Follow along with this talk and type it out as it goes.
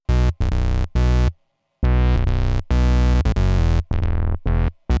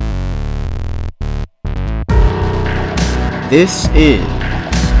This is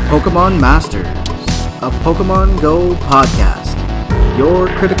Pokemon Masters, a Pokemon Go podcast. Your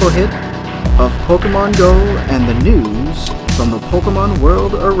critical hit of Pokemon Go and the news from the Pokemon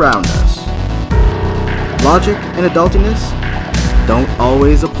world around us. Logic and adultiness don't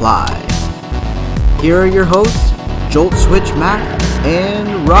always apply. Here are your hosts, Jolt Switch Mac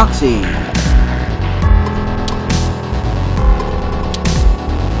and Roxy.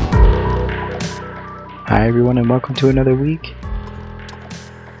 Hi everyone and welcome to another week.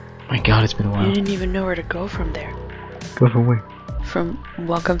 My god, it's been a while. You didn't even know where to go from there. Go from where? From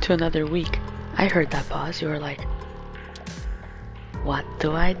welcome to another week. I heard that pause. You were like, what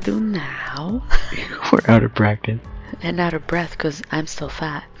do I do now? We're out of practice. And out of breath because I'm still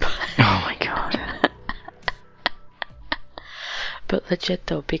fat. Oh my god. But legit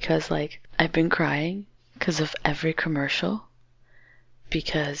though, because I've been crying because of every commercial.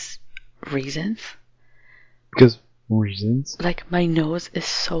 Because reasons. Because reasons? My nose is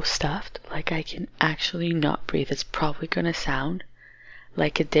so stuffed, I can actually not breathe. It's probably gonna sound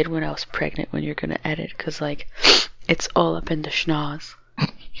like it did when I was pregnant when you're gonna edit, because it's all up in the schnoz.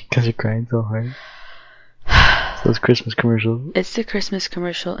 Because you're crying so hard? It's those Christmas commercials. It's the Christmas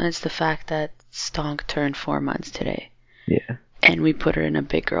commercial, and it's the fact that Stonk turned 4 months today. Yeah. And we put her in a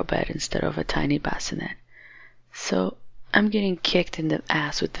big girl bed instead of a tiny bassinet. So, I'm getting kicked in the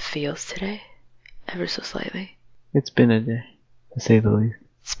ass with the feels today. Ever so slightly. It's been a day, to say the least.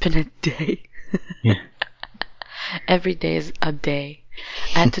 It's been a day. Yeah. Every day is a day.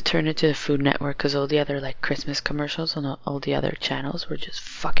 I had to turn it to the Food Network because all the other Christmas commercials on all the other channels were just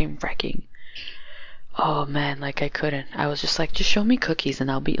fucking wrecking. Oh man, I couldn't. I was just just show me cookies and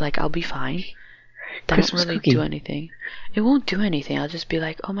I'll be fine. They don't really do anything. It won't do anything. I'll just be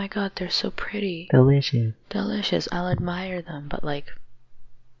oh my god, they're so pretty. Delicious. I'll admire them, but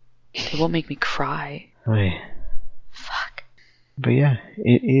it won't make me cry. Oh yeah. Fuck. But yeah,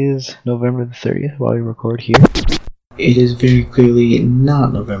 it is November the 30th while we record here. It is very clearly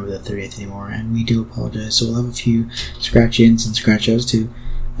not November the 30th anymore, and we do apologize. So we'll have a few scratch-ins and scratch-outs to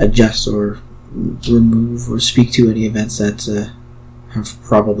adjust or remove or speak to any events that have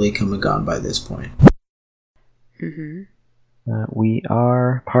probably come and gone by this point. Mm-hmm. We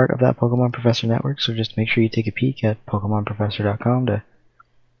are part of that Pokemon Professor Network, so just make sure you take a peek at PokemonProfessor.com to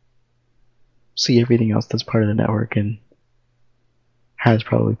see everything else that's part of the network and has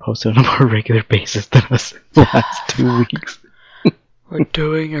probably posted on a more regular basis than us in the last 2 weeks. We're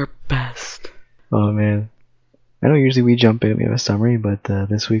doing our best. Oh man. I know usually we jump in, we have a summary, but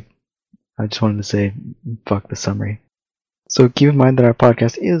this week I just wanted to say fuck the summary. So keep in mind that our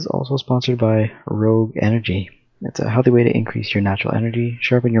podcast is also sponsored by Rogue Energy. It's a healthy way to increase your natural energy,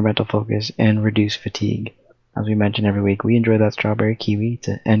 sharpen your mental focus, and reduce fatigue. As we mention every week, we enjoy that strawberry kiwi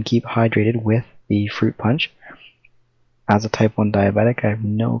and keep hydrated with the fruit punch. As a type 1 diabetic, I have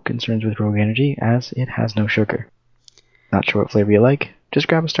no concerns with Rogue Energy as it has no sugar. Not sure what flavor you like? Just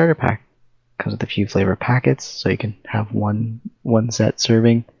grab a starter pack. Comes with a few flavor packets, so you can have one set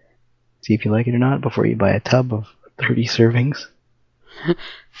serving. See if you like it or not before you buy a tub of 30 servings.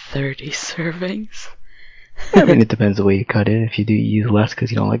 30 servings? I mean, it depends the way you cut it. If you do use less because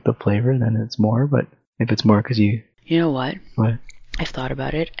you don't like the flavor, then it's more, but if it's more because you... You know what? What? I've thought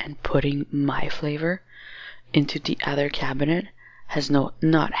about it, and putting my flavor into the other cabinet has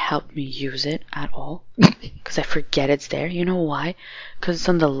not helped me use it at all. Because I forget it's there. You know why? Because it's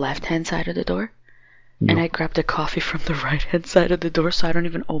on the left-hand side of the door. No. And I grabbed the coffee from the right-hand side of the door, so I don't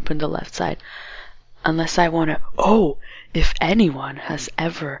even open the left side. Unless I want to... Oh! If anyone has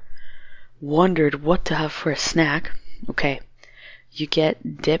ever wondered what to have for a snack, okay, you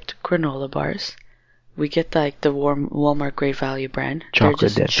get dipped granola bars. We get the Walmart Great Value brand. Chocolate They're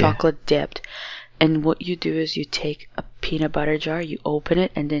just dipped, chocolate dipped. And what you do is you take a peanut butter jar, you open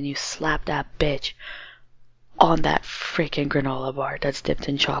it, and then you slap that bitch on that freaking granola bar that's dipped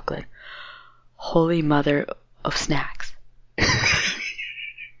in chocolate. Holy mother of snacks.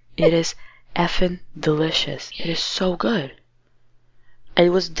 It is effing delicious. It is so good.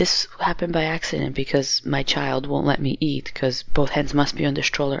 This happened by accident because my child won't let me eat because both hands must be on the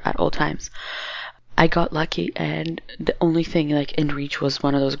stroller at all times. I got lucky, and the only thing in reach was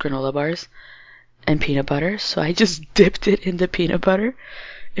one of those granola bars and peanut butter, so I just dipped it in the peanut butter.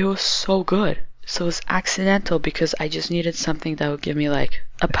 It was so good. So it was accidental because I just needed something that would give me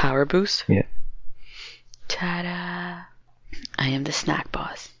a power boost. Yeah. Ta-da! I am the snack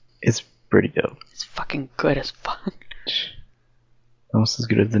boss. It's pretty dope. It's fucking good as fuck. Almost as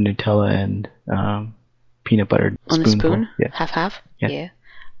good as the Nutella and peanut butter on the spoon? Yeah. Half? Yeah.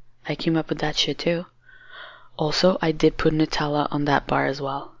 I came up with that shit too. Also, I did put Nutella on that bar as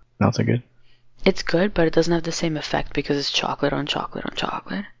well. Not so good. It's good, but it doesn't have the same effect because it's chocolate on chocolate on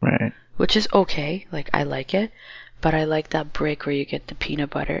chocolate. Right. Which is okay. Like, I like it. But I like that break where you get the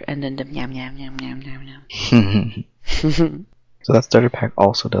peanut butter and then the yum yum yum yum yum yum. So that starter pack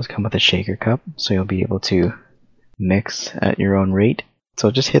also does come with a shaker cup, so you'll be able to mix at your own rate.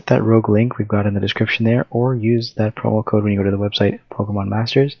 So just hit that Rogue link we've got in the description there, or use that promo code when you go to the website Pokemon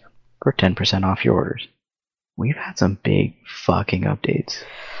Masters for 10% off your orders. We've had some big fucking updates.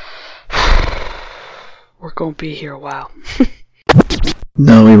 We're gonna be here a while.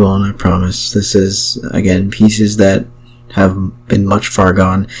 No, we won't, I promise. This is, again, pieces that have been much far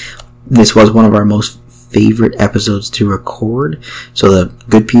gone. This was one of our most favorite episodes to record, so the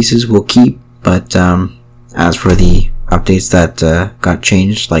good pieces we'll keep, but as for the updates that got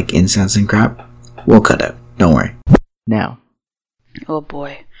changed, like incense and crap, we'll cut out. Don't worry. Now, Oh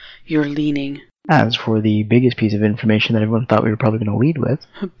boy, you're leaning. as for the biggest piece of information that everyone thought we were probably going to lead with,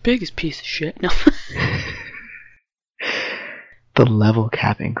 Biggest piece of shit. No. the level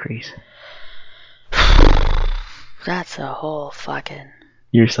cap increase. That's a whole fucking...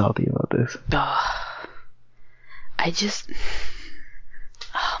 You're salty about this. I just...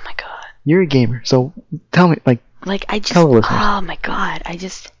 Oh my god. You're a gamer, so tell me, Like, I just... Tell the listeners. Oh my god.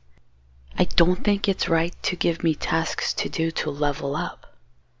 I don't think it's right to give me tasks to do to level up.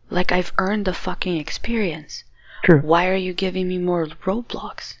 Like, I've earned the fucking experience. true, Why are you giving me more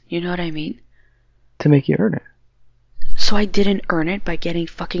roadblocks? You know what I mean? to make you earn it. So I didn't earn it by getting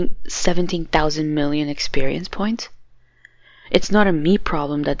fucking 17,000 million experience points? It's not a me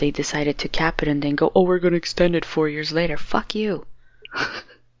problem that they decided to cap it and then go, oh, we're gonna extend it 4 years later. Fuck you.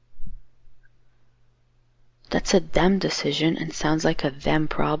 That's a them decision and sounds like a them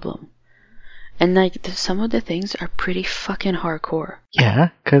problem. And like, some of the things are pretty fucking hardcore. Yeah,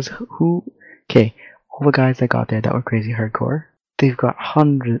 because all the guys that got there that were crazy hardcore, they've got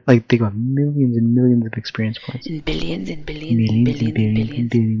they got millions and millions of experience points. And billions and billions and billions and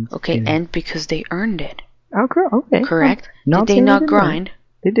billions. Okay, billions. and because they earned it. Okay. Correct? Not Did they saying not didn't. grind?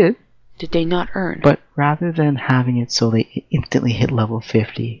 They did. Did they not earn? But rather than having it so they instantly hit level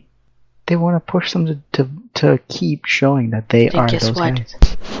 50, they want to push them to keep showing that they Then are guess those what? guys.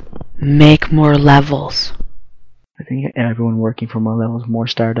 Make more levels. I think everyone working for more levels, more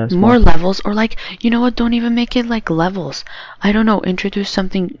Stardust. More levels, or like, you know what, don't even make it like levels. I don't know, introduce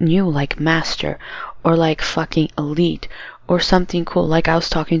something new like Master, or like fucking Elite, or something cool. Like I was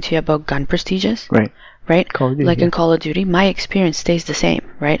talking to you about gun prestiges. Right. Right? Call of Duty, like yeah. in Call of Duty, my experience stays the same,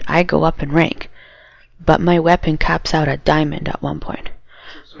 right? I go up in rank, but my weapon caps out at diamond at one point,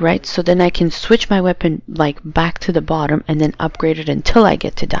 right? So then I can switch my weapon like back to the bottom and then upgrade it until I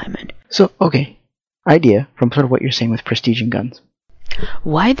get to diamond. So, okay. Idea from sort of what you're saying with prestige and guns.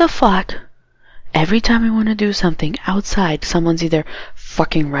 Why the fuck, every time I want to do something outside, someone's either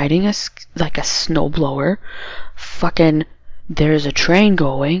fucking riding a snowblower, fucking there's a train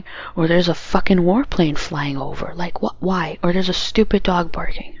going, or there's a fucking warplane flying over. Like, what? Why? Or there's a stupid dog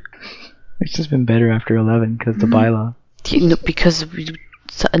barking. It's just been better after 11 because the bylaw. You know, because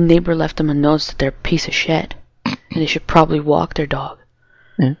a neighbor left them a note that they're a piece of shit, and they should probably walk their dog.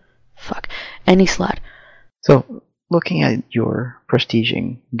 Yeah. Fuck. Any slut. So, looking at your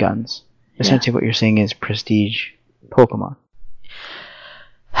prestiging guns, essentially what you're saying is prestige Pokemon.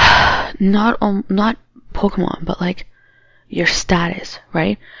 Not Pokemon, but like your status,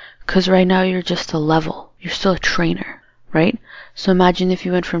 right? Because right now you're just a level. You're still a trainer, right? So imagine if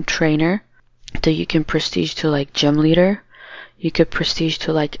you went from trainer to you can prestige to like gym leader. You could prestige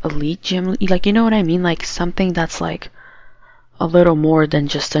to like elite gym, like, you know what I mean? Like something that's like a little more than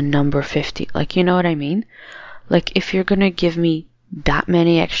just a number 50. Like, you know what I mean? Like, if you're gonna give me that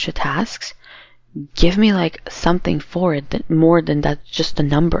many extra tasks, give me like something for it that more than that, just a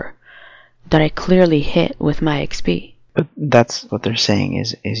number that I clearly hit with my XP. But that's what they're saying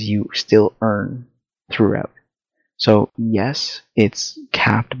is you still earn throughout. So yes, it's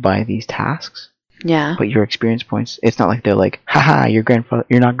capped by these tasks, Yeah. but your experience points, it's not like they're like, haha, you're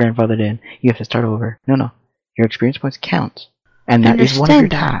not grandfathered in, you have to start over. No. Your experience points count. And that is one of your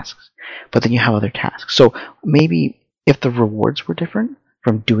tasks. But then you have other tasks. So maybe if the rewards were different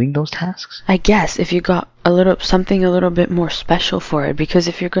from doing those tasks. I guess if you got something a little bit more special for it, because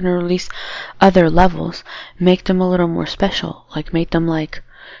if you're gonna release other levels, make them a little more special. Like make them like,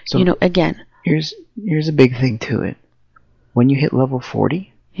 So you know, again. Here's a big thing to it. When you hit level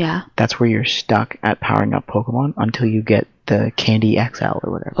 40, Yeah. that's where you're stuck at powering up Pokemon until you get the Candy XL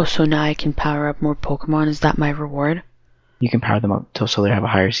or whatever. Oh, so now I can power up more Pokemon? Is that my reward? You can power them up so they have a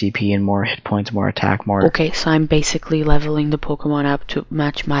higher CP and more hit points, more attack, more... Okay, so I'm basically leveling the Pokemon up to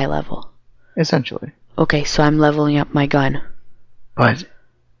match my level. Essentially. Okay, so I'm leveling up my gun. But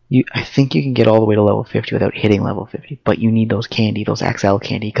I think you can get all the way to level 50 without hitting level 50, but you need those XL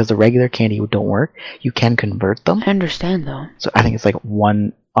candy, because the regular candy don't work. You can convert them. I understand, though. So I think it's like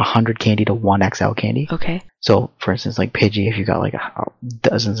 100 candy to 1 XL candy. Okay. So, for instance, like Pidgey, if you got like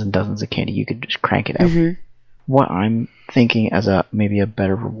dozens and dozens of candy, you could just crank it out. Mm-hmm. What I'm thinking as maybe a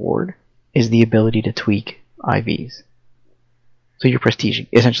better reward is the ability to tweak IVs. So you're prestiging.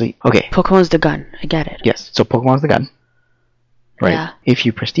 Essentially, okay. Pokemon's the gun. I get it. Yes, so Pokemon's the gun. Right? Yeah. If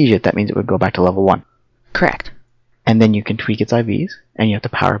you prestige it, that means it would go back to level 1. Correct. And then you can tweak its IVs, and you have to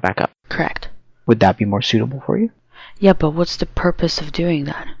power it back up. Correct. Would that be more suitable for you? Yeah, but what's the purpose of doing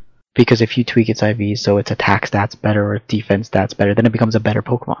that? Because if you tweak its IVs so its attack stats better or its defense stats better, then it becomes a better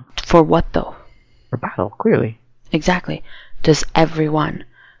Pokemon. For what, though? For battle, clearly. Exactly. Does everyone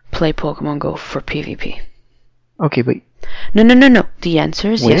play Pokemon Go for PvP? Okay, but... No. The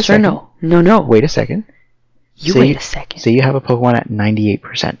answer is yes or no. No. Wait a second. Wait a second. Say you have a Pokemon at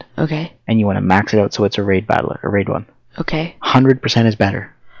 98%. Okay. And you want to max it out so it's a raid battler, or raid 1. Okay. 100% is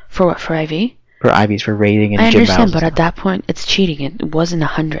better. For what? For IV? For IVs, for raiding and I gym understand, battles. but at that point, it's cheating. It wasn't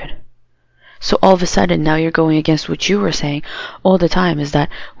 100. So all of a sudden, now you're going against what you were saying all the time, is that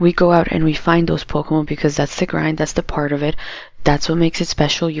we go out and we find those Pokemon because that's the grind, that's the part of it. That's what makes it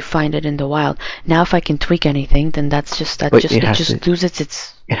special. You find it in the wild. Now, if I can tweak anything, then it just loses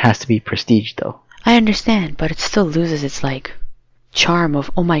its... It has to be prestige, though. I understand, but it still loses its, like, charm of,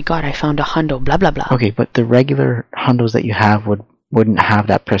 oh my god, I found a hundo, blah, blah, blah. Okay, but the regular hundos that you have wouldn't have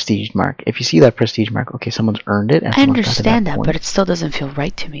that prestige mark. If you see that prestige mark, okay, someone's earned it. And I understand that, but it still doesn't feel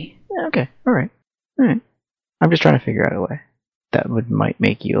right to me. Yeah, okay, alright. I'm just trying to figure out a way that might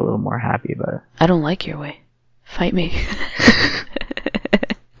make you a little more happy about it. I don't like your way. Fight me.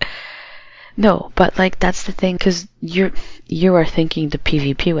 No, but like that's the thing, because you are thinking the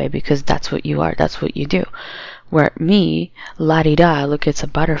PvP way because that's what you are, that's what you do. Where me, la-di-da, look, it's a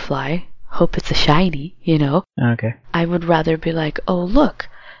butterfly, hope it's a shiny, you know? Okay. I would rather be like, oh look,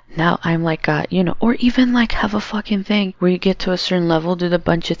 now I'm like or even like have a fucking thing where you get to a certain level, do a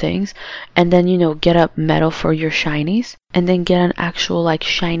bunch of things, and then, get a medal for your shinies, and then get an actual like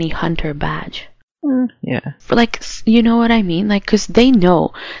shiny hunter badge. Yeah. Like, you know what I mean? Like, because they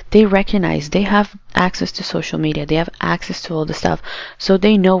recognize, they have access to social media, they have access to all the stuff, so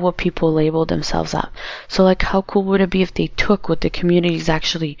they know what people label themselves up. So, like, how cool would it be if they took what the community is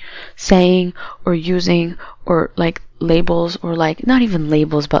actually saying or using, or, like, labels, or, like, not even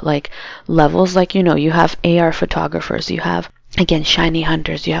labels, but, like, levels. Like, you have AR photographers, you have, again, shiny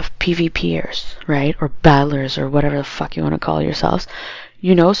hunters, you have PvPers, right? Or battlers, or whatever the fuck you want to call yourselves.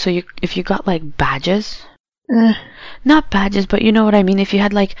 So if you got, like, badges, not badges, but you know what I mean, if you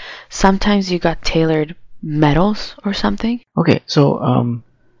had, like, sometimes you got tailored medals or something. Okay, so,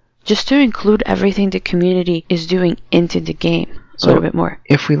 just to include everything the community is doing into the game a little bit more.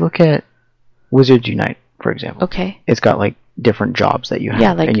 If we look at Wizards Unite, for example. Okay. It's got, like, different jobs that you have.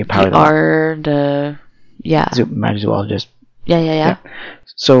 Yeah, like, and you power might as well just... Yeah.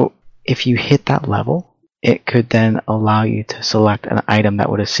 So, if you hit that level, it could then allow you to select an item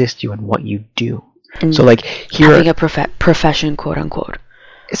that would assist you in what you do. And so, like, here... having a profession, quote-unquote.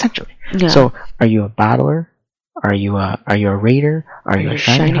 Essentially. Yeah. So, are you a battler? Are you a raider? Are you a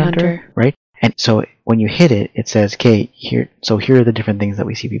shiny hunter? Right? And so, when you hit it, it says, okay, here are the different things that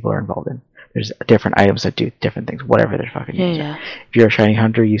we see people are involved in. There's different items that do different things, whatever their fucking names are. If you're a shiny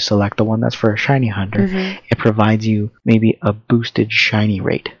hunter, you select the one that's for a shiny hunter. Mm-hmm. It provides you maybe a boosted shiny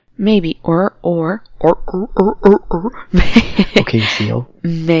rate. Maybe, or. Okay, Seal.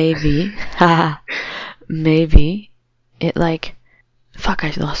 Maybe. Maybe. It, like... Fuck,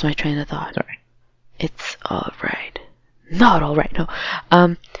 I lost my train of thought. Sorry. It's alright. Not alright,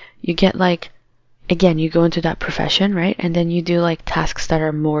 no. You get, like... Again, you go into that profession, right? And then you do, like, tasks that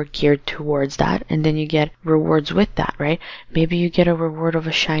are more geared towards that. And then you get rewards with that, right? Maybe you get a reward of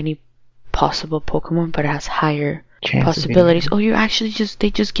a shiny possible Pokemon, but it has higher... possibilities. Oh, you actually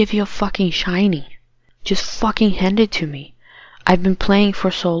they just give you a fucking shiny. Just fucking hand it to me. I've been playing for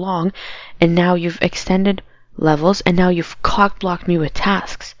so long, and now you've extended levels, and now you've cock-blocked me with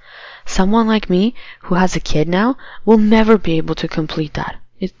tasks. Someone like me, who has a kid now, will never be able to complete that.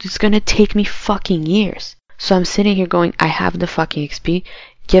 It's gonna take me fucking years. So I'm sitting here going, I have the fucking XP,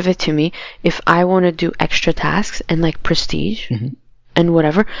 give it to me. If I want to do extra tasks and, like, prestige, and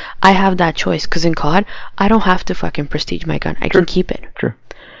whatever, I have that choice, because in COD, I don't have to fucking prestige my gun. I can keep it. True.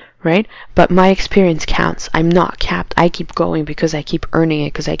 Right? But my experience counts. I'm not capped. I keep going because I keep earning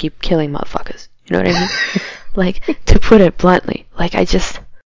it, because I keep killing motherfuckers. You know what I mean? Like, to put it bluntly, like, I just...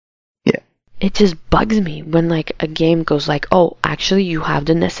 Yeah. it just bugs me when like a game goes like, oh, actually you have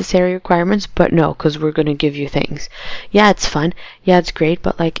the necessary requirements, but no, because we're gonna give you things. Yeah, it's fun. Yeah, it's great,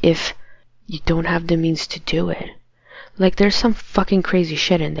 but like if you don't have the means to do it, like there's some fucking crazy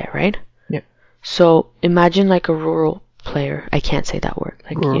shit in there, right? Yeah. So imagine like a rural player. I can't say that word.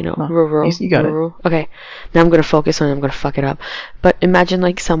 Like, rural, you know, no, rural. You got rural. It. Okay. Now I'm gonna focus on it. I'm gonna fuck it up. But imagine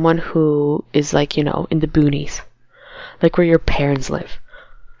like someone who is like, you know, in the boonies, like where your parents live.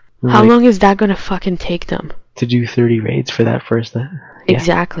 How long is that gonna fucking take them? To do 30 raids for that first...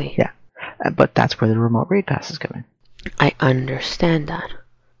 Exactly. Yeah. But that's where the remote raid passes come in. I understand that.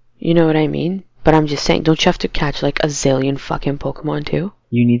 You know what I mean? But I'm just saying, don't you have to catch like a zillion fucking Pokemon too?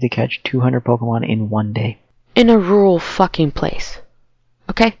 You need to catch 200 Pokemon in one day. In a rural fucking place.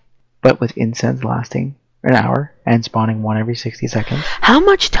 Okay? But with incense lasting an hour and spawning one every 60 seconds. How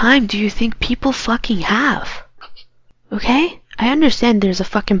much time do you think people fucking have? Okay? I understand there's a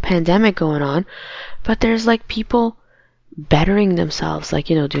fucking pandemic going on, but there's like people bettering themselves,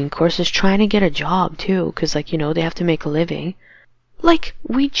 like, you know, doing courses, trying to get a job too, because like, you know, they have to make a living. Like,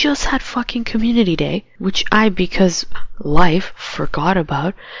 we just had fucking community day, which I, because life, forgot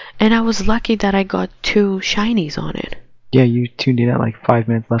about, and I was lucky that I got 2 shinies on it. Yeah, you tuned in at like 5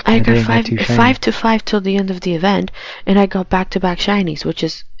 minutes left in I the day got and got 2 shinies. 5 to 5 till the end of the event, and I got back-to-back shinies, which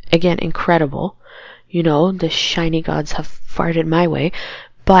is, again, incredible. You know, the shiny gods have farted my way,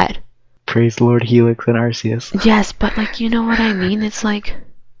 but... Praise Lord Helix and Arceus. Yes, but like, you know what I mean? It's like,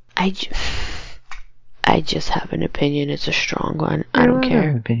 I just have an opinion. It's a strong one. I don't care. I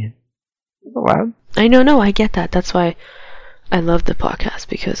have an opinion. Loud? I know, no, I get that. That's why I love the podcast,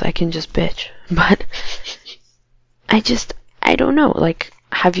 because I can just bitch. But I don't know. Like,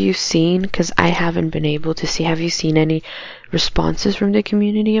 have you seen, because I haven't been able to see, have you seen any responses from the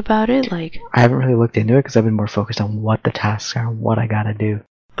community about it? Like, I haven't really looked into it because I've been more focused on what the tasks are and what I gotta do.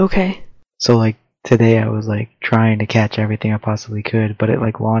 Okay. So like today I was like trying to catch everything I possibly could, but it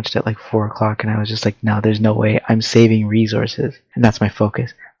like launched at like 4 o'clock and I was just like, no, there's no way. I'm saving resources. And that's my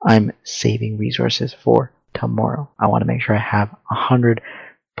focus. I'm saving resources for tomorrow. I want to make sure I have 100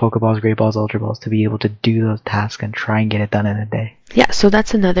 Pokeballs, Great Balls, Ultra Balls to be able to do those tasks and try and get it done in a day. Yeah, so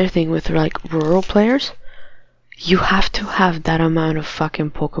that's another thing with like rural players. You have to have that amount of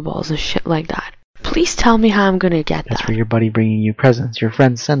fucking Pokeballs and shit like that. Please tell me how I'm gonna get That's that. for your buddy bringing you presents, your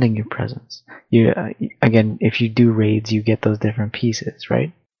friends sending you presents. You again, if you do raids, you get those different pieces,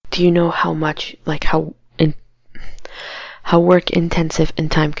 right? Do you know how much, like how work intensive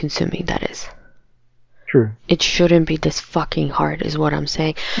and time consuming that is? True. It shouldn't be this fucking hard, is what I'm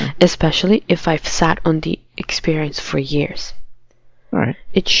saying. Especially if I've sat on the experience for years. Alright.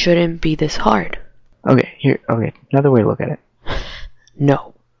 It shouldn't be this hard. Okay, another way to look at it.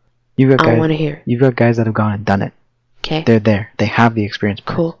 No. You've got I guys, want to hear. You've got guys that have gone and done it. Okay. They're there. They have the experience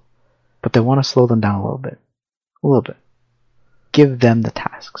points. Cool. But they want to slow them down a little bit. A little bit. Give them the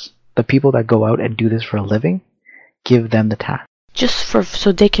tasks. The people that go out and do this for a living, give them the task. Just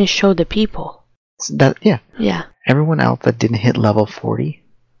so they can show the people. Yeah. Yeah. Everyone else that didn't hit level 40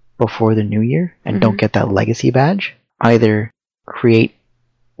 before the new year and don't get that legacy badge, either create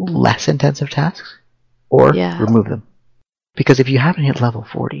less intensive tasks or remove them. Because if you haven't hit level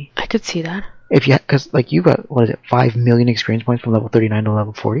 40... I could see that. Because like you got, 5 million experience points from level 39 to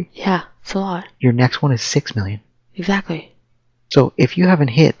level 40? Yeah, it's a lot. Your next one is 6 million. Exactly. So if you haven't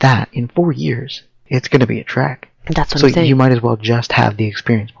hit that in 4 years, it's going to be a track. That's what I'm saying. So you might as well just have the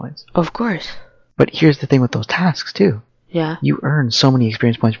experience points. Of course. But here's the thing with those tasks too. Yeah. You earn so many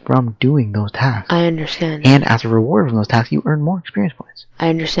experience points from doing those tasks. I understand. And as a reward from those tasks, you earn more experience points. I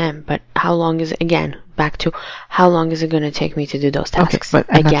understand, but how long is it, again, back to how long is it going to take me to do those tasks? Okay,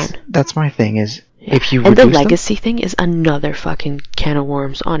 but again. That's my thing is, if you and the reduce legacy thing is another fucking can of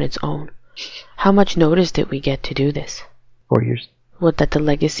worms on its own. How much notice did we get to do this? 4 years. What, that the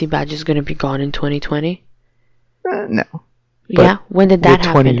legacy badge is going to be gone in 2020? No. Yeah? When did that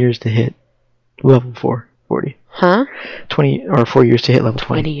happen? 20 years to hit level 40. Huh? 20 or 4 years to hit level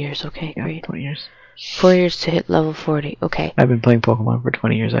 20. 20 years, okay, Yeah, great. 20 years. 4 years to hit level 40, okay. I've been playing Pokemon for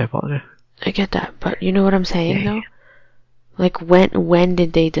 20 years, I apologize. I get that, but you know what I'm saying, though? Like, when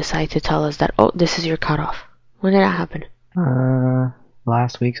did they decide to tell us that, oh, this is your cutoff? When did that happen?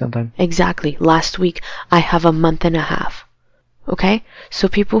 Last week sometime. Exactly, last week. I have a month and a half. Okay? So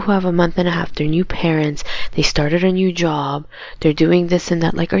people who have a month and a half, they're new parents, they started a new job, they're doing this and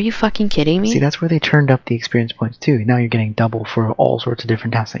that. Like, are you fucking kidding me? See, that's where they turned up the experience points too. Now you're getting double for all sorts of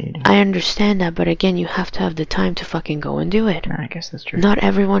different tasks that you do. I understand that, but again, you have to have the time to fucking go and do it. I guess that's true. Not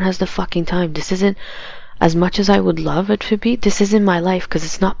everyone has the fucking time. This isn't, as much as I would love it to be, this isn't my life because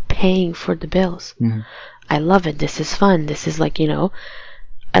it's not paying for the bills. Mm-hmm. I love it. This is fun. This is like, you know,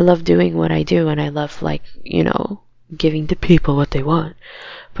 I love doing what I do, and I love, like, you know, giving the people what they want.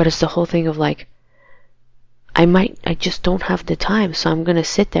 But it's the whole thing of, like, I just don't have the time, so I'm gonna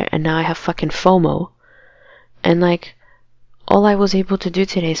sit there, and now I have fucking FOMO. And, like, all I was able to do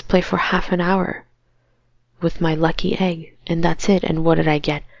today is play for half an hour with my lucky egg, and that's it. And what did I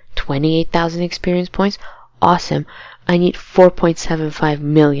get? 28,000 experience points? Awesome. I need 4.75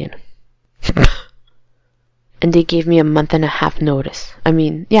 million. And they gave me a month and a half notice. I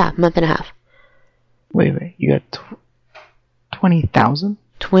mean, yeah, month and a half. Wait, you got 20,000?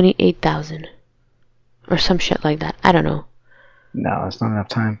 28,000. Or some shit like that. I don't know. No, that's not enough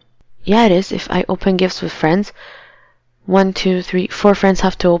time. Yeah, it is. If I open gifts with friends, 1, 2, 3, 4 friends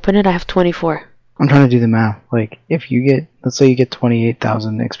have to open it, I have 24. I'm trying to do the math. Like, if you get, let's say you get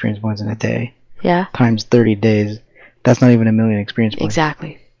 28,000 experience points in a day, Yeah? times 30 days, that's not even a million experience points.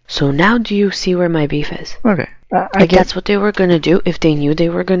 Exactly. So now do you see where my beef is? Okay. I Like, get that's what they were gonna do. If they knew they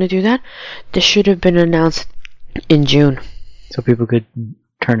were gonna do that, this should have been announced in June. so people could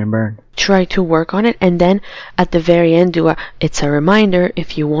turn and burn. Try to work on it, and then at the very end it's a reminder,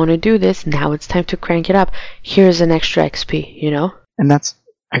 if you want to do this, now it's time to crank it up. Here's an extra XP, you know? And that's,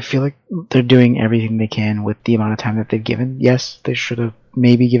 I feel like they're doing everything they can with the amount of time that they've given. Yes, they should have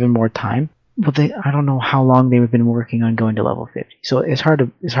maybe given more time, but I don't know how long they've been working on going to level 50. So it's hard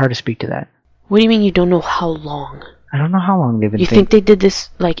to speak to that. What do you mean you don't know how long? I don't know how long they've been You think they did this,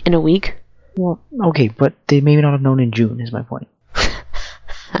 like, in a week? Well, okay, but they maybe not have known in June, is my point.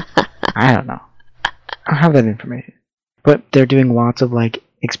 I don't know. I don't have that information. But they're doing lots of, like,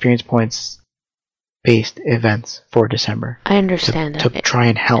 experience points based events for December. I understand to that. try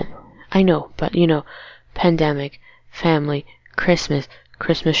and help. I know, but, you know, pandemic, family, Christmas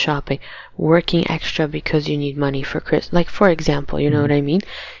shopping, working extra because you need money for Christmas. Like, for example, you know what I mean?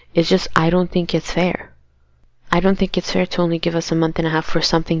 It's just, I don't think it's fair. I don't think it's fair to only give us a month and a half for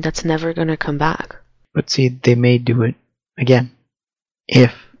something that's never gonna come back. But see, they may do it again.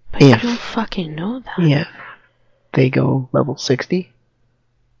 If You don't fucking know that. if they go level 60,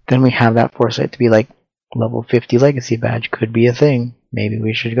 then we have that foresight to be like, level 50 legacy badge could be a thing. Maybe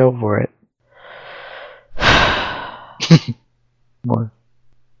we should go for it. What?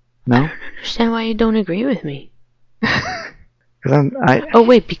 No? I don't understand why you don't agree with me. Oh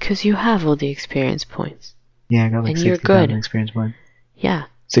wait, because you have all the experience points. Yeah, I got like And you're 60,000 good. experience points. Yeah.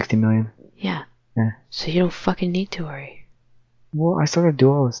 60 million. Yeah. Yeah. So you don't fucking need to worry. Well, I still gotta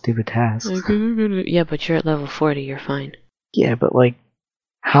do all the stupid tasks. Yeah, but you're at level 40, you're fine. Yeah, but like,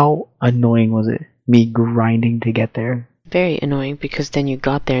 how annoying was it? Me grinding to get there? Very annoying, because then you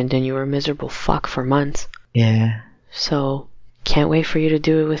got there and then you were a miserable fuck for months. Yeah. So, can't wait for you to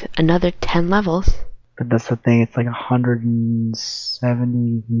do it with another 10 levels. But that's the thing, it's like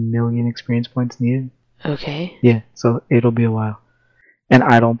 170 million experience points needed. Okay. Yeah, so it'll be a while. And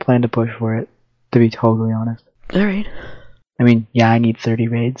I don't plan to push for it, to be totally honest. Alright. I mean, yeah, I need 30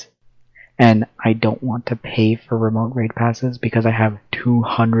 raids. And I don't want to pay for remote raid passes because I have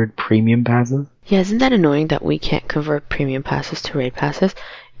 200 premium passes. Yeah, isn't that annoying that we can't convert premium passes to raid passes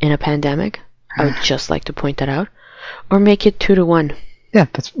in a pandemic? I would just like to point that out. Or make it 2 to 1. Yeah,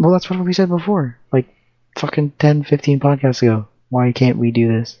 that's what we said before. Like, fucking 10, 15 podcasts ago. Why can't we do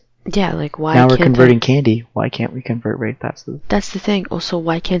this? Yeah, like, why now we're can't converting candy. Why can't we convert raid passes? That's the thing. Also,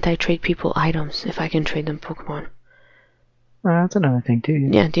 why can't I trade people items if I can trade them Pokemon? That's another thing, too.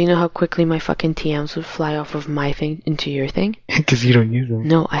 Yeah, do you know how quickly my fucking TMs would fly off of my thing into your thing? Because you don't use them.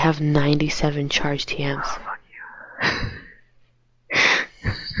 No, I have 97 charged TMs. Oh, fuck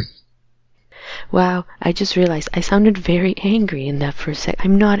you. Wow, I just realized I sounded very angry in that for a sec.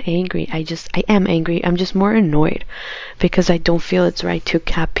 I'm not angry, I am angry. I'm just more annoyed because I don't feel it's right to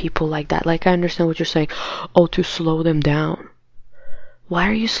cap people like that. Like, I understand what you're saying. Oh, to slow them down. Why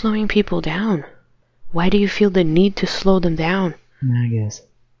are you slowing people down? Why do you feel the need to slow them down? I guess.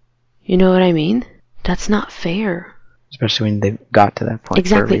 You know what I mean? That's not fair. Especially when they've got to that point.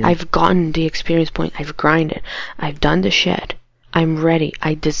 Exactly. I've gotten the experience point. I've grinded. I've done the shit. I'm ready.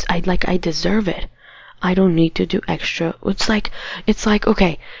 I deserve it. I don't need to do extra. It's like,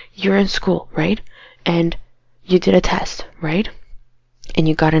 okay, you're in school, right? And you did a test, right? And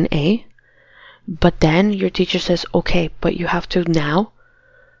you got an A. But then your teacher says, okay, but you have to now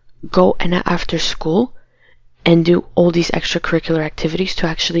go and after school and do all these extracurricular activities to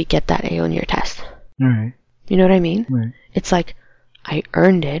actually get that A on your test. Alright. You know what I mean? Right. It's like, I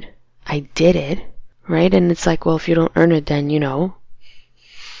earned it. I did it. Right? And it's like, well, if you don't earn it, then, you know,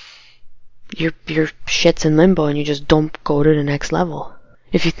 your shit's in limbo and you just don't go to the next level.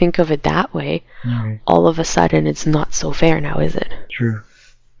 If you think of it that way, all of a sudden it's not so fair now, is it? True.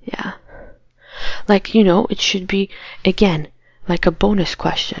 Yeah. Like, you know, it should be, again, like a bonus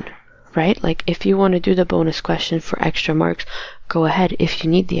question, right? Like if you want to do the bonus question for extra marks, go ahead if you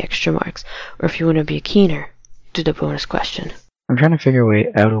need the extra marks. Or if you want to be keener, do the bonus question. I'm trying to figure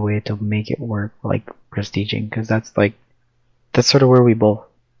out a way to make it work like prestiging, because that's sort of where we both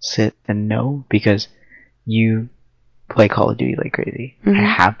sit and know, because you play Call of Duty like crazy. Mm-hmm. I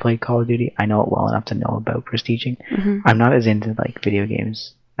have played Call of Duty. I know it well enough to know about prestiging. Mm-hmm. I'm not as into like video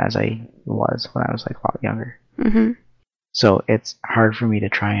games as I was when I was like a lot younger. Mm-hmm. So it's hard for me to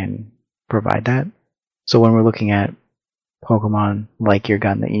try and provide that. So when we're looking at Pokemon like your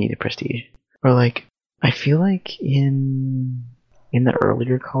gun that you need to prestige, or like, I feel like in the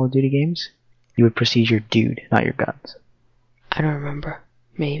earlier Call of Duty games, you would prestige your dude, not your guns. I don't remember.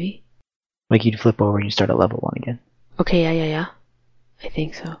 Maybe? Like you'd flip over and you start at level 1 again. Okay, yeah. I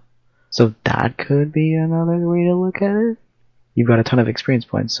think so. So that could be another way to look at it. You've got a ton of experience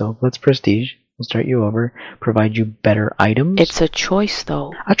points, so let's prestige. We'll start you over, provide you better items. It's a choice,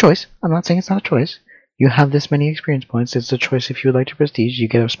 though. A choice. I'm not saying it's not a choice. You have this many experience points. It's a choice if you would like to prestige. You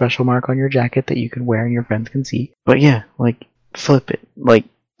get a special mark on your jacket that you can wear and your friends can see. But yeah, like, flip it. Like,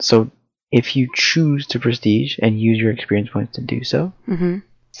 so if you choose to prestige and use your experience points to do so, Mm-hmm.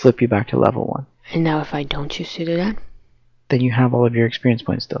 flip you back to level 1. And now if I don't choose to do that? Then you have all of your experience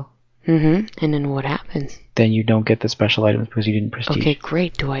points still. Mm-hmm. And then what happens? Then you don't get the special items because you didn't prestige. Okay,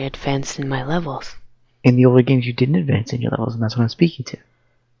 great. Do I advance in my levels? In the older games, you didn't advance in your levels, and that's what I'm speaking to.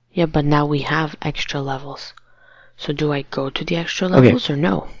 Yeah, but now we have extra levels. So do I go to the extra levels or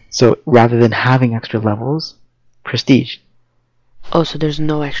no? So rather than having extra levels, prestige. Oh, so there's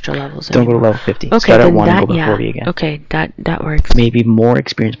no extra levels Don't anymore. go to level 50. Okay, Start at then 1 that, and go to yeah. 40 again. Okay, that works. Maybe more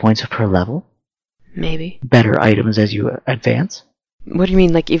experience points per level. Maybe. Better items as you advance. What do you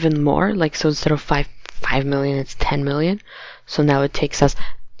mean, like even more? Like, so instead of 5 million, it's 10 million? So now it takes us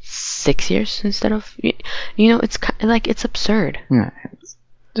 6 years instead of... You know, it's like, it's absurd. Yeah,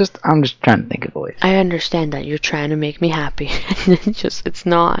 I'm just trying to think of a way. I understand that you're trying to make me happy. It's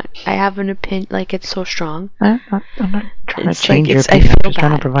not. I have an opinion, like, it's so strong. I'm not trying It's to change like, your I opinion. feel I'm just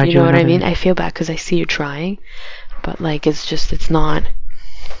trying to bad. provide You know what I another- mean? I feel bad because I see you trying. But, like, it's not.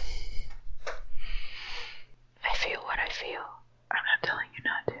 I feel what I feel. I'm not telling you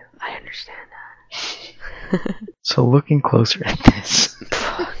not to. I understand that. So looking closer at this.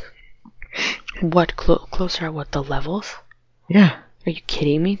 What, closer at what, the levels? Yeah. Are you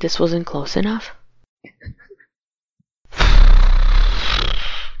kidding me? This wasn't close enough?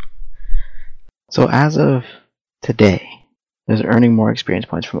 So as of today, there's earning more experience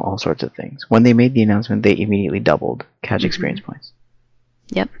points from all sorts of things. When they made the announcement, they immediately doubled catch experience points.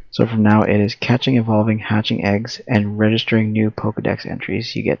 Yep. So from now, it is catching, evolving, hatching eggs, and registering new Pokedex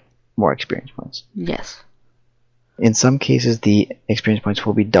entries. You get more experience points. Yes. In some cases, the experience points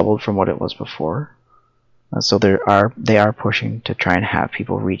will be doubled from what it was before. So they are pushing to try and have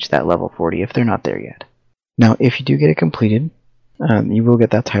people reach that level 40 if they're not there yet. Now, if you do get it completed, you will get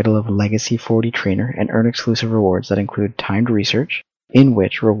that title of Legacy 40 Trainer and earn exclusive rewards that include timed research, in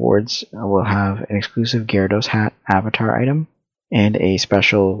which rewards will have an exclusive Gyarados hat avatar item and a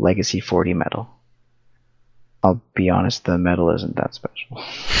special Legacy 40 medal. I'll be honest, the medal isn't that special.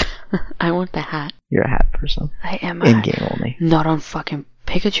 I want the hat. You're a hat person. I am a In hat. game only. Not on fucking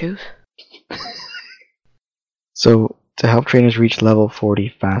Pikachu's. So, to help trainers reach level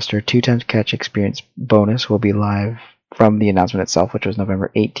 40 faster, 2x catch experience bonus will be live from the announcement itself, which was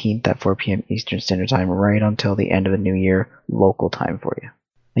November 18th at 4 p.m. Eastern Standard Time, right until the end of the new year, local time for you.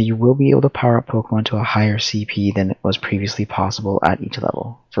 Now, you will be able to power up Pokemon to a higher CP than was previously possible at each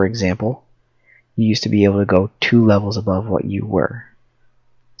level. For example, you used to be able to go 2 levels above what you were.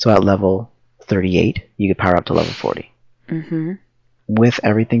 So at level 38, you could power up to level 40. Mm-hmm. With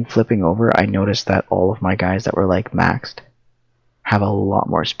everything flipping over, I noticed that all of my guys that were like maxed have a lot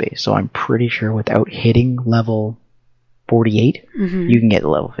more space. So I'm pretty sure without hitting level 48, you can get to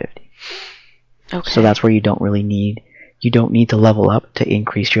level 50. Okay. So that's where you don't need to level up to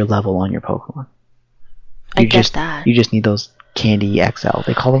increase your level on your Pokemon. I get that. You just need those Candy XL.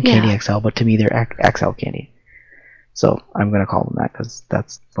 They call them Yeah. Candy XL, but to me they're XL Candy. So I'm going to call them that because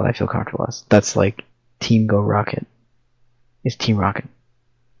that's what I feel comfortable as. That's like Team Go Rocket. It's Team Rocket.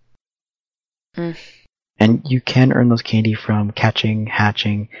 And you can earn those candy from catching,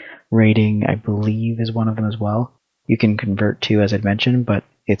 hatching, raiding, I believe is one of them as well. You can convert to, as I'd mentioned, but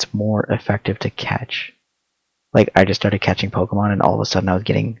it's more effective to catch. Like, I just started catching Pokemon and all of a sudden I was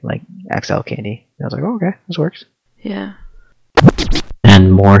getting, like, XL candy. And I was like, oh, okay, this works. Yeah.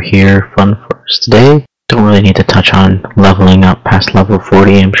 And more here, fun for us today. Don't really need to touch on leveling up past level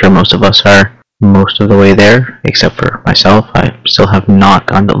 40. I'm sure most of us are most of the way there, except for myself. I still have not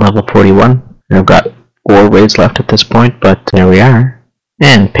gone to level 41. And I've got or raids left at this point, but there we are.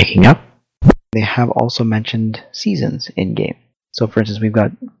 And picking up. They have also mentioned seasons in-game. So for instance, we've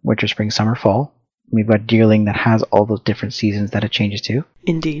got winter, spring, summer, fall. We've got Deerling that has all those different seasons that it changes to.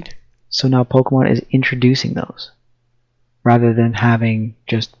 Indeed. So now Pokemon is introducing those. Rather than having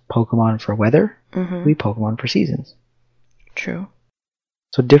just Pokemon for weather, we Pokemon for seasons. True.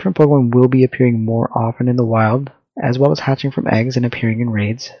 So different Pokemon will be appearing more often in the wild, as well as hatching from eggs and appearing in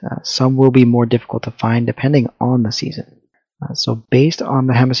raids. Some will be more difficult to find depending on the season. So based on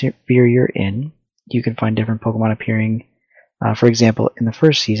the hemisphere you're in, you can find different Pokemon appearing. For example, in the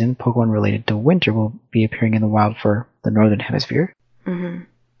first season, Pokemon related to winter will be appearing in the wild for the northern hemisphere,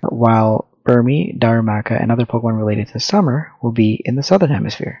 while Burmy, Darumaka, and other Pokemon related to summer will be in the southern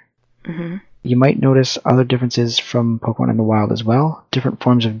hemisphere. You might notice other differences from Pokemon in the wild as well. Different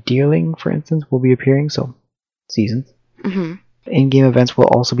forms of Deerling, for instance, will be appearing, so seasons. In-game events will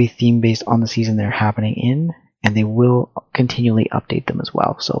also be theme-based on the season they're happening in, and they will continually update them as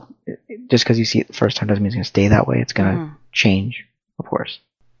well. So just because you see it the first time doesn't mean it's going to stay that way. It's going to change, of course.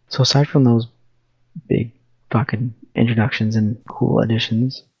 So aside from those big fucking introductions and cool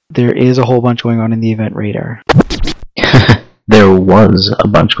additions, there is a whole bunch going on in the event radar. There was a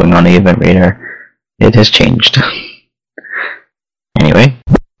bunch going on in the event radar. It has changed. Anyway.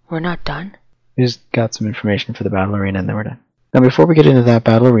 We're not done? We just got some information for the Battle Arena and then we're done. Now before we get into that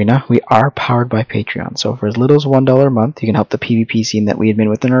Battle Arena, we are powered by Patreon. So for as little as $1 a month, you can help the PvP scene that we admin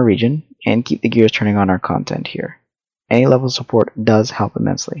within our region and keep the gears turning on our content here. Any level of support does help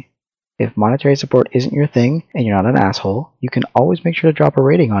immensely. If monetary support isn't your thing and you're not an asshole, you can always make sure to drop a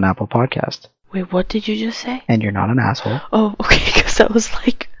rating on Apple Podcast. Wait, what did you just say? And you're not an asshole. Oh, okay, because I was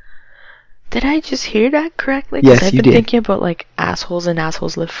like, did I just hear that correctly? Yes, I've you been did. thinking about like assholes and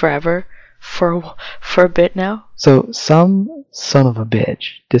assholes live forever for a bit now. So some son of a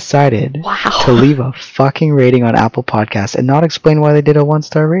bitch decided Wow. to leave a fucking rating on Apple Podcasts and not explain why they did a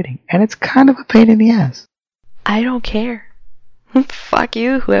 1-star rating. And it's kind of a pain in the ass. I don't care. Fuck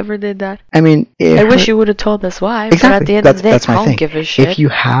you, whoever did that. I mean, I wish you would have told us why, Exactly. but at the end of the day, That's my I don't thing. give a shit. If you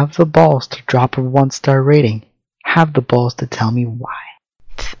have the balls to drop a 1-star rating, have the balls to tell me why.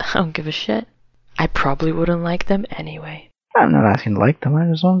 I don't give a shit. I probably wouldn't like them anyway. I'm not asking to like them. I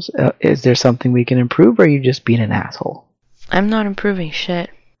just want to, is there something we can improve, or are you just being an asshole? I'm not improving shit.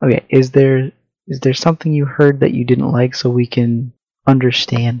 Okay, is there something you heard that you didn't like so we can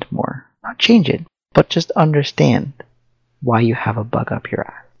understand more? Not change it, but just understand why you have a bug up your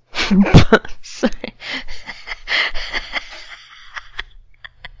ass. Sorry.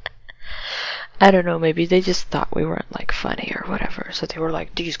 I don't know, maybe they just thought we weren't like funny or whatever, so they were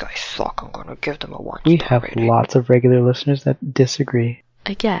like, these guys suck, I'm gonna give them a 1-star We have rating. lots of regular listeners that disagree.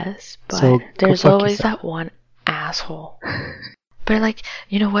 I guess, but So, go there's fuck always yourself. that one asshole. But like,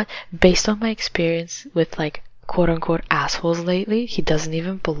 you know what? Based on my experience with like quote-unquote assholes lately, he doesn't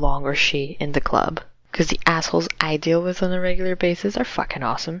even belong, or she, in the club. Because the assholes I deal with on a regular basis are fucking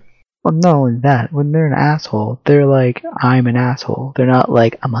awesome. Well, not only that, when they're an asshole, they're like, I'm an asshole. They're not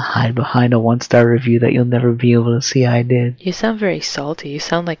like, I'm gonna hide behind a 1-star review that you'll never be able to see I did. You sound very salty. You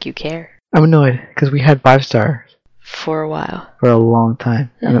sound like you care. I'm annoyed, because we had 5 stars For a while. for a long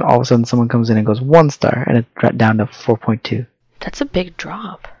time. And then all of a sudden someone comes in and goes 1 star, and it dropped down to 4.2. That's a big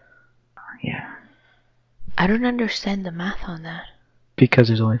drop. Yeah. I I don't understand the math on that. Because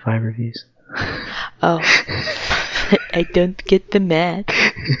there's only 5 reviews. Oh. I don't get the math.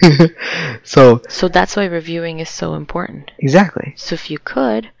 So, that's why reviewing is so important. exactly. So if you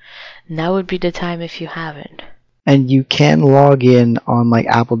could, now would be the time if you haven't. And you can log in on like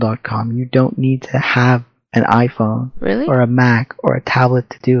apple.com. You don't need to have an iPhone Really? or a Mac or a tablet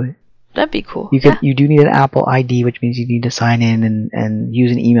to do it. That'd be cool. You do need an Apple ID, which means you need to sign in and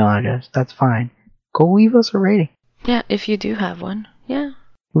use an email address. That's fine. Go leave us a rating. Yeah, if you do have one. Yeah.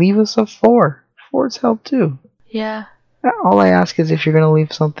 Leave us a 4. 4's help too. Yeah. All I ask is if you're gonna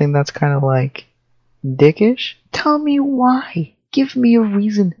leave something that's kind of like dickish, tell me why. Give me a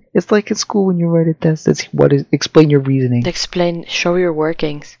reason. It's like in school when you write a test. Explain your reasoning. Show your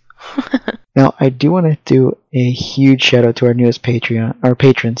workings. Now, I do want to do a huge shout out to our newest patron,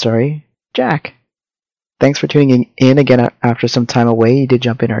 Jack. Thanks for tuning in again after some time away. He did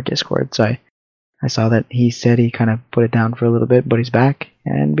jump in our Discord, so I saw that he said he kind of put it down for a little bit, but he's back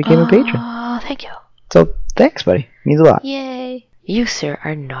and became a patron. Oh, thank you. So, thanks, buddy. Means a lot. Yay. You, sir,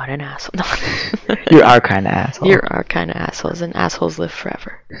 are not an asshole. No. You're our kind of asshole. You're our kind of assholes, and assholes live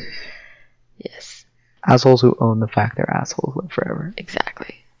forever. Yes, Assholes who own the fact they're assholes live forever.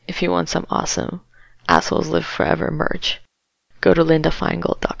 exactly. If you want some awesome Assholes Live Forever merch, go to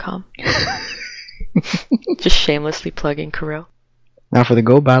lindafeingold.com. Just shamelessly plugging Kirill. Now for the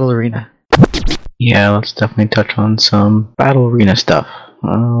Go Battle Arena. Yeah, let's definitely touch on some Battle Arena stuff.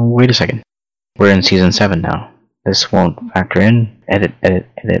 Wait a second. We're in Season 7 now. This won't factor in. Edit,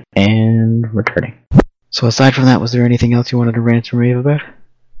 and returning. So aside from that, was there anything else you wanted to rant and rave about?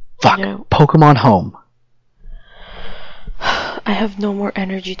 Fuck. No. Pokemon Home. I have no more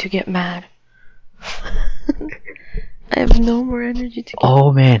energy to get mad. I have no more energy to get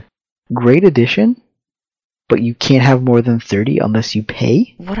Oh man. Great addition, but you can't have more than 30 unless you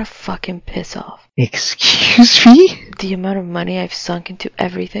pay? What a fucking piss off. Excuse me? The amount of money I've sunk into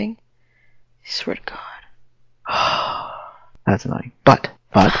everything. I swear to God. That's annoying. But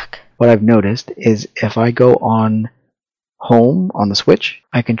Fuck. what I've noticed is if I go on Home on the Switch,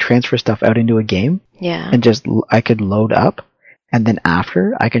 I can transfer stuff out into a game Yeah. and I could load up, and then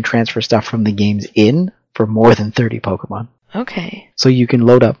after I can transfer stuff from the games in for more than 30 Pokemon. Okay. So you can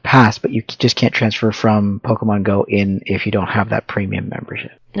load up past, but you just can't transfer from Pokemon Go in if you don't have that premium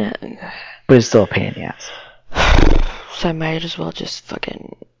membership. But it's still a pain in the ass. So I might as well just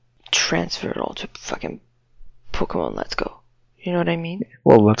fucking transfer it all to fucking Pokemon Let's Go. You know what I mean?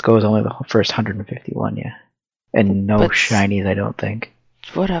 Well, Let's Go is only the first 151, yeah. And no But- shinies, I don't think.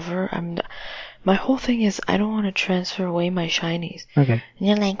 Whatever. My whole thing is I don't want to transfer away my shinies. Okay. And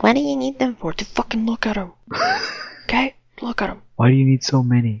you're like, what do you need them for? To fucking look at them. Okay? Look at them. Why do you need so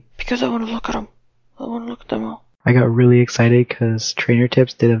many? Because I want to look at them. I want to look at them all. I got really excited because Trainer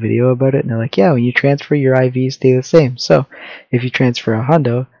Tips did a video about it, and they're like, yeah, when you transfer, your IVs stay the same. So, if you transfer a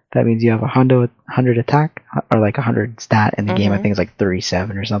Hundo, that means you have a Hundo 100 attack, or like 100 stat in the game. I think it's like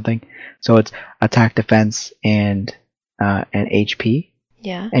 37 or something. So it's attack, defense, and HP.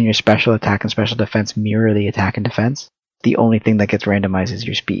 Yeah. And your special attack and special defense mirror the attack and defense. The only thing that gets randomized is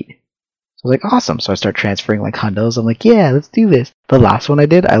your speed. So I was like, awesome. So I start transferring like Hundos. I'm like, yeah, let's do this. The last one I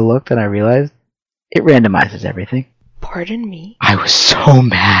did, I looked and I realized it randomizes everything. Pardon me? I was so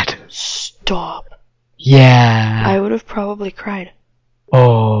mad. Stop. Yeah. I would have probably cried.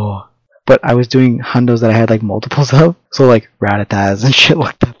 Oh. But I was doing Hundos that I had like multiples of. So like Rattatas and shit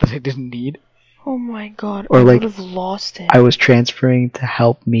like that I didn't need. Oh my god. Or I like- would have lost it. I was transferring to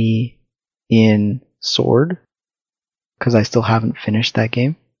help me in Sword. Because I still haven't finished that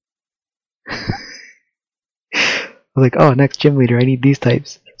game. I was like, oh, next gym leader, I need these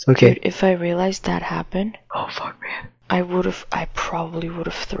types. So, okay. Dude, if I realized that happened, Oh, fuck, man. I probably would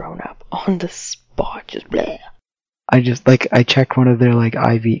have thrown up on the spot. Just bleh. I checked one of their, like,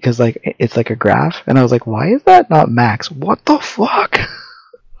 IV, because, like, it's like a graph, and I was like, why is that not max? What the fuck?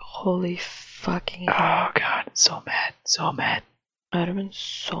 Holy fucking hell. Oh, God. So mad. So mad. I would have been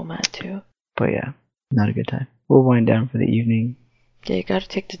so mad too. But, yeah. Not a good time. We'll wind down for the evening. Yeah, you gotta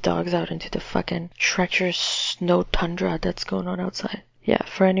take the dogs out into the fucking treacherous snow tundra that's going on outside. Yeah,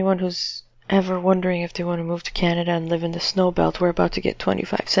 for anyone who's ever wondering if they want to move to Canada and live in the snow belt, we're about to get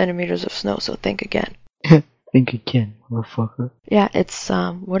 25 centimeters of snow, so think again. Think again, motherfucker. Yeah, it's,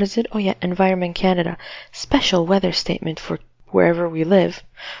 what is it? Oh yeah, Environment Canada. Special weather statement for wherever we live.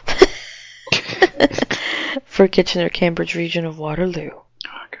 For Kitchener-Cambridge region of Waterloo. Oh,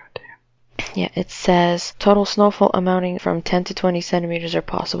 goddamn. Yeah, it says total snowfall amounting from 10 to 20 centimeters are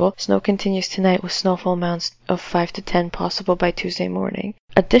possible. Snow continues tonight with snowfall amounts of 5 to 10 possible by Tuesday morning.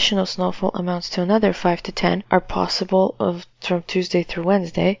 Additional snowfall amounts to another 5 to 10 are possible from Tuesday through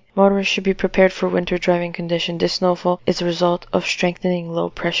Wednesday. Motorists should be prepared for winter driving condition. This snowfall is a result of strengthening low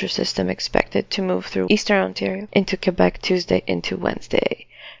pressure system expected to move through eastern Ontario into Quebec Tuesday into Wednesday.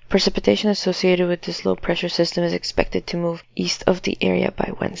 Precipitation associated with this low pressure system is expected to move east of the area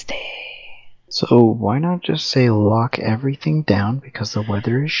by Wednesday. So, why not just say lock everything down because the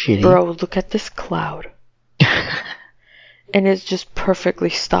weather is shitty? Bro, look at this cloud. And it just perfectly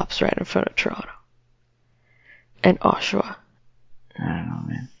stops right in front of Toronto. And Oshawa. I don't know,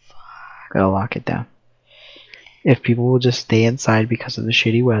 man. Gotta lock it down. If people will just stay inside because of the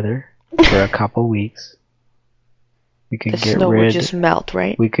shitty weather for a couple weeks, we could The get snow would rid. just melt,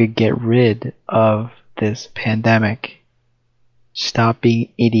 right? We could get rid of this pandemic. Stop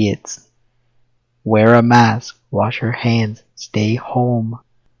being idiots. Wear a mask. Wash your hands. Stay home.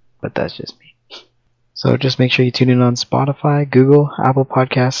 But that's just me. So just make sure you tune in on Spotify, Google, Apple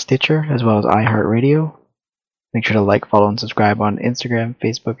Podcasts, Stitcher, as well as iHeartRadio. Make sure to like, follow, and subscribe on Instagram,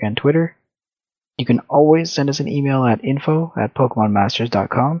 Facebook, and Twitter. You can always send us an email at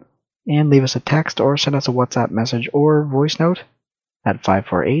info@pokemonmasters.com and leave us a text or send us a WhatsApp message or voice note at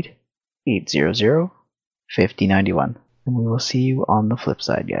 548-800-5091. And we will see you on the flip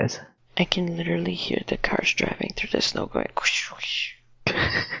side, guys. I can literally hear the cars driving through the snow going whoosh, whoosh.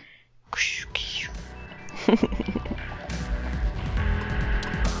 Whoosh, whoosh.